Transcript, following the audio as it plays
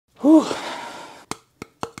Whew.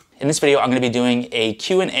 In this video, I'm gonna be doing a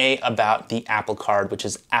Q&A about the Apple Card, which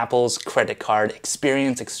is Apple's credit card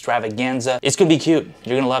experience extravaganza. It's gonna be cute.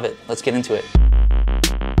 You're gonna love it. Let's get into it.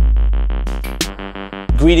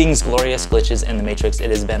 Greetings, glorious glitches in the Matrix.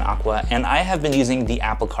 It has been Aqua, and I have been using the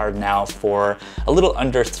Apple Card now for a little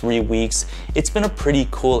under 3 weeks. It's been a pretty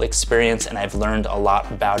cool experience, and I've learned a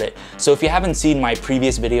lot about it. So if you haven't seen my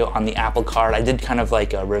previous video on the Apple Card, I did kind of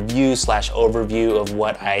like a review slash overview of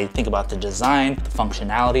what I think about the design, the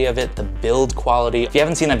functionality of it, the build quality. If you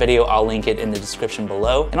haven't seen that video, I'll link it in the description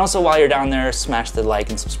below. And also while you're down there, smash the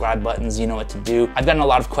like and subscribe buttons. You know what to do. I've gotten a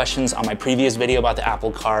lot of questions on my previous video about the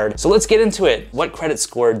Apple Card. So let's get into it. What credit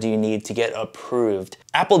score do you need to get approved?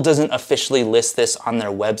 Apple doesn't officially list this on their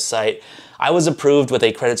website. I was approved with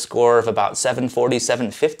a credit score of about 740,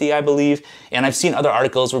 750, I believe. And I've seen other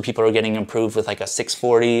articles where people are getting approved with like a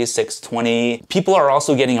 640, 620. People are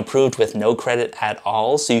also getting approved with no credit at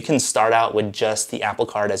all. So you can start out with just the Apple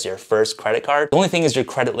Card as your first credit card. The only thing is your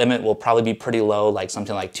credit limit will probably be pretty low, like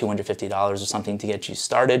something like $250 or something to get you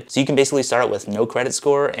started. So you can basically start out with no credit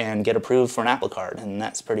score and get approved for an Apple Card. And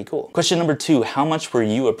that's pretty cool. Question number 2, how much were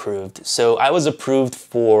you approved? So I was approved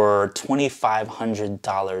for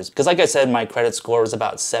 $2,500 because like I said, my credit score was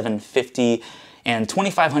about 750, and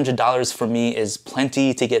 $2,500 for me is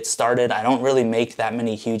plenty to get started. I don't really make that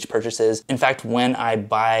many huge purchases. In fact, when I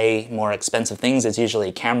buy more expensive things, it's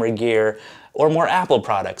usually camera gear or more Apple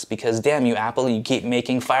products, because damn you Apple, you keep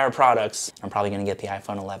making fire products. I'm probably gonna get the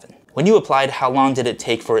iPhone 11. When you applied, how long did it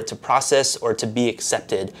take for it to process or to be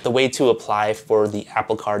accepted? The way to apply for the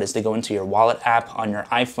Apple Card is to go into your Wallet app on your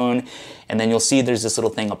iPhone, and then you'll see there's this little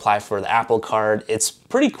thing, apply for the Apple Card. It's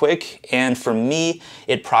pretty quick, and for me,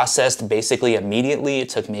 it processed basically immediately. It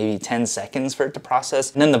took maybe 10 seconds for it to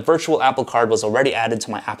process. And then the virtual Apple Card was already added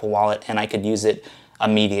to my Apple Wallet, and I could use it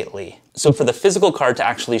immediately. So for the physical card to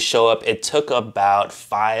actually show up, it took about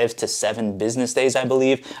 5 to 7 business days, I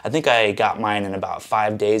believe. I think I got mine in about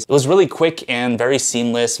 5 days. It was really quick and very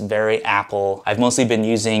seamless, very Apple. I've mostly been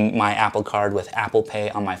using my Apple Card with Apple Pay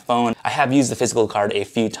on my phone. I have used the physical card a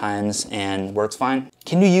few times and works fine.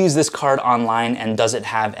 Can you use this card online, and does it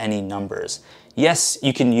have any numbers? Yes,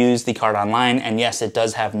 you can use the card online, and yes, it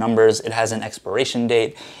does have numbers. It has an expiration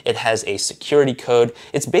date. It has a security code.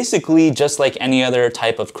 It's basically just like any other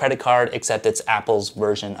type of credit card, except it's Apple's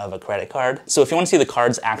version of a credit card. So if you want to see the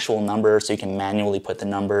card's actual number, so you can manually put the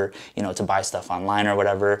number, you know, to buy stuff online or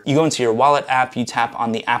whatever, you go into your Wallet app, you tap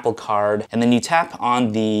on the Apple Card, and then you tap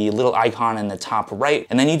on the little icon in the top right,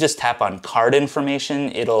 and then you just tap on card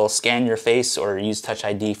information. It'll scan your face or use Touch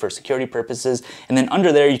ID for security purposes. And then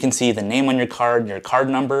under there, you can see the name on your card, your card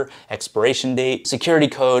number, expiration date, security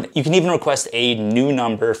code. You can even request a new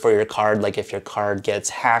number for your card, like if your card gets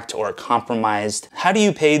hacked or compromised. How do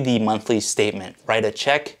you pay the monthly statement? Write a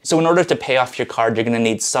check. So in order to pay off your card, you're gonna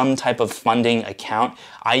need some type of funding account.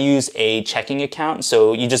 I use a checking account,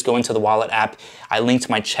 so you just go into the Wallet app. I linked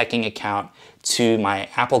my checking account to my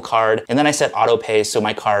Apple Card, and then I set auto pay, so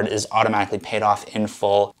my card is automatically paid off in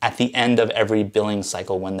full at the end of every billing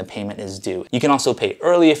cycle when the payment is due. You can also pay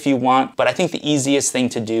early if you want, but I think the easiest thing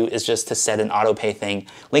to do is just to set an auto pay thing,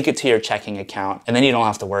 link it to your checking account, and then you don't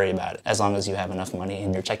have to worry about it as long as you have enough money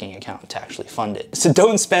in your checking account to actually fund it. So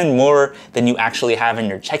don't spend more than you actually have in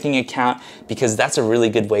your checking account, because that's a really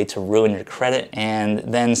good way to ruin your credit, and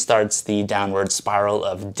then starts the downward spiral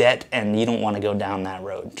of debt, and you don't want to go down that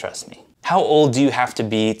road, trust me. How old do you have to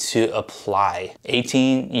be to apply?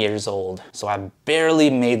 18 years old, so I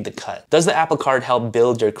barely made the cut. Does the Apple Card help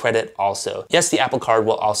build your credit also? Yes, the Apple Card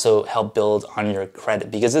will also help build on your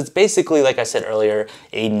credit, because it's basically, like I said earlier,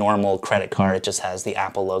 a normal credit card. It just has the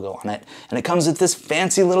Apple logo on it, and it comes with this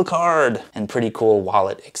fancy little card and pretty cool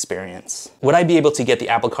wallet experience. Would I be able to get the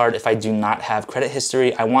Apple Card if I do not have credit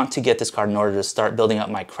history? I want to get this card in order to start building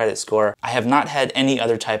up my credit score. I have not had any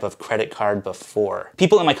other type of credit card before.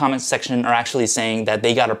 People in my comments section are actually saying that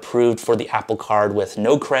they got approved for the Apple Card with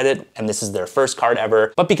no credit, and this is their first card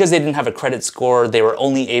ever, but because they didn't have a credit score, they were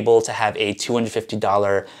only able to have a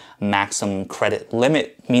 $250 maximum credit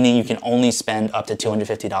limit, meaning you can only spend up to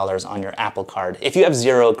 $250 on your Apple Card if you have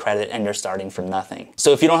 0 credit and you're starting from nothing.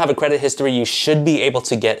 So if you don't have a credit history, you should be able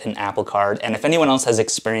to get an Apple Card, and if anyone else has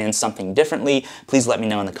experienced something differently, please let me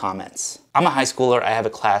know in the comments. I'm a high schooler, I have a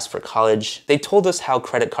class for college. They told us how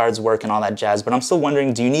credit cards work and all that jazz, but I'm still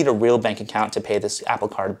wondering, do you need a real bank account to pay this Apple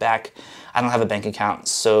Card back? I don't have a bank account,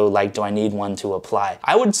 so like, do I need one to apply?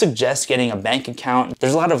 I would suggest getting a bank account.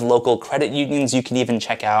 There's a lot of local credit unions you can even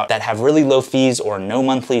check out that have really low fees or no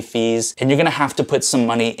monthly fees, and you're gonna have to put some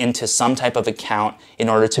money into some type of account in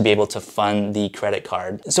order to be able to fund the credit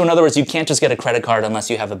card. So in other words, you can't just get a credit card unless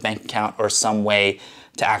you have a bank account or some way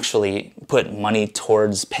to actually put money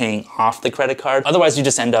towards paying off the credit card. Otherwise, you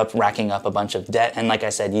just end up racking up a bunch of debt. And like I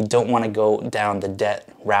said, you don't want to go down the debt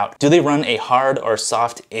route. Do they run a hard or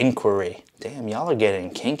soft inquiry? Damn, y'all are getting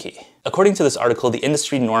kinky. According to this article, the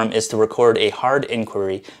industry norm is to record a hard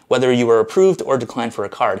inquiry, whether you were approved or declined for a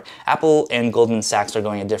card. Apple and Goldman Sachs are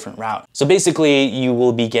going a different route. So basically, you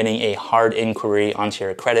will be getting a hard inquiry onto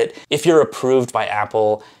your credit if you're approved by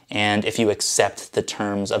Apple and if you accept the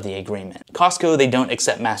terms of the agreement. Costco, they don't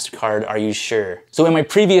accept MasterCard, are you sure? So in my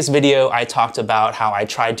previous video, I talked about how I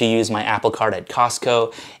tried to use my Apple Card at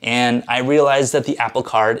Costco, and I realized that the Apple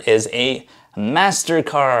Card is a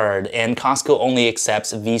MasterCard, and Costco only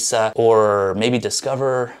accepts Visa or maybe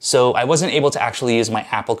Discover. So I wasn't able to actually use my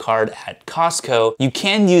Apple Card at Costco. You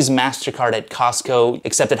can use MasterCard at Costco,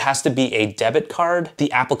 except it has to be a debit card.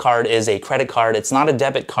 The Apple Card is a credit card. It's not a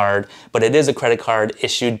debit card, but it is a credit card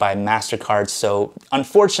issued by MasterCard. So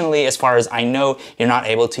unfortunately, as far as I know, you're not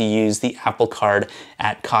able to use the Apple Card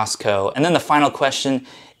at Costco. And then the final question,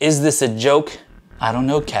 is this a joke? I don't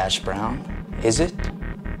know, Cash Brown. Is it?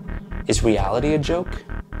 Is reality a joke?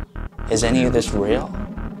 Is any of this real?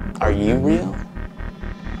 Are you real?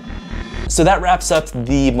 So that wraps up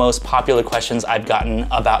the most popular questions I've gotten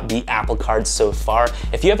about the Apple Card so far.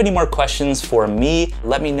 If you have any more questions for me,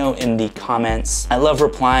 let me know in the comments. I love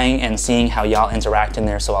replying and seeing how y'all interact in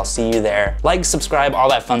there, so I'll see you there. Like, subscribe, all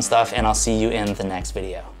that fun stuff, and I'll see you in the next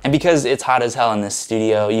video. And because it's hot as hell in this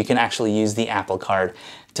studio, you can actually use the Apple Card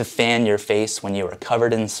to fan your face when you are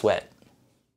covered in sweat.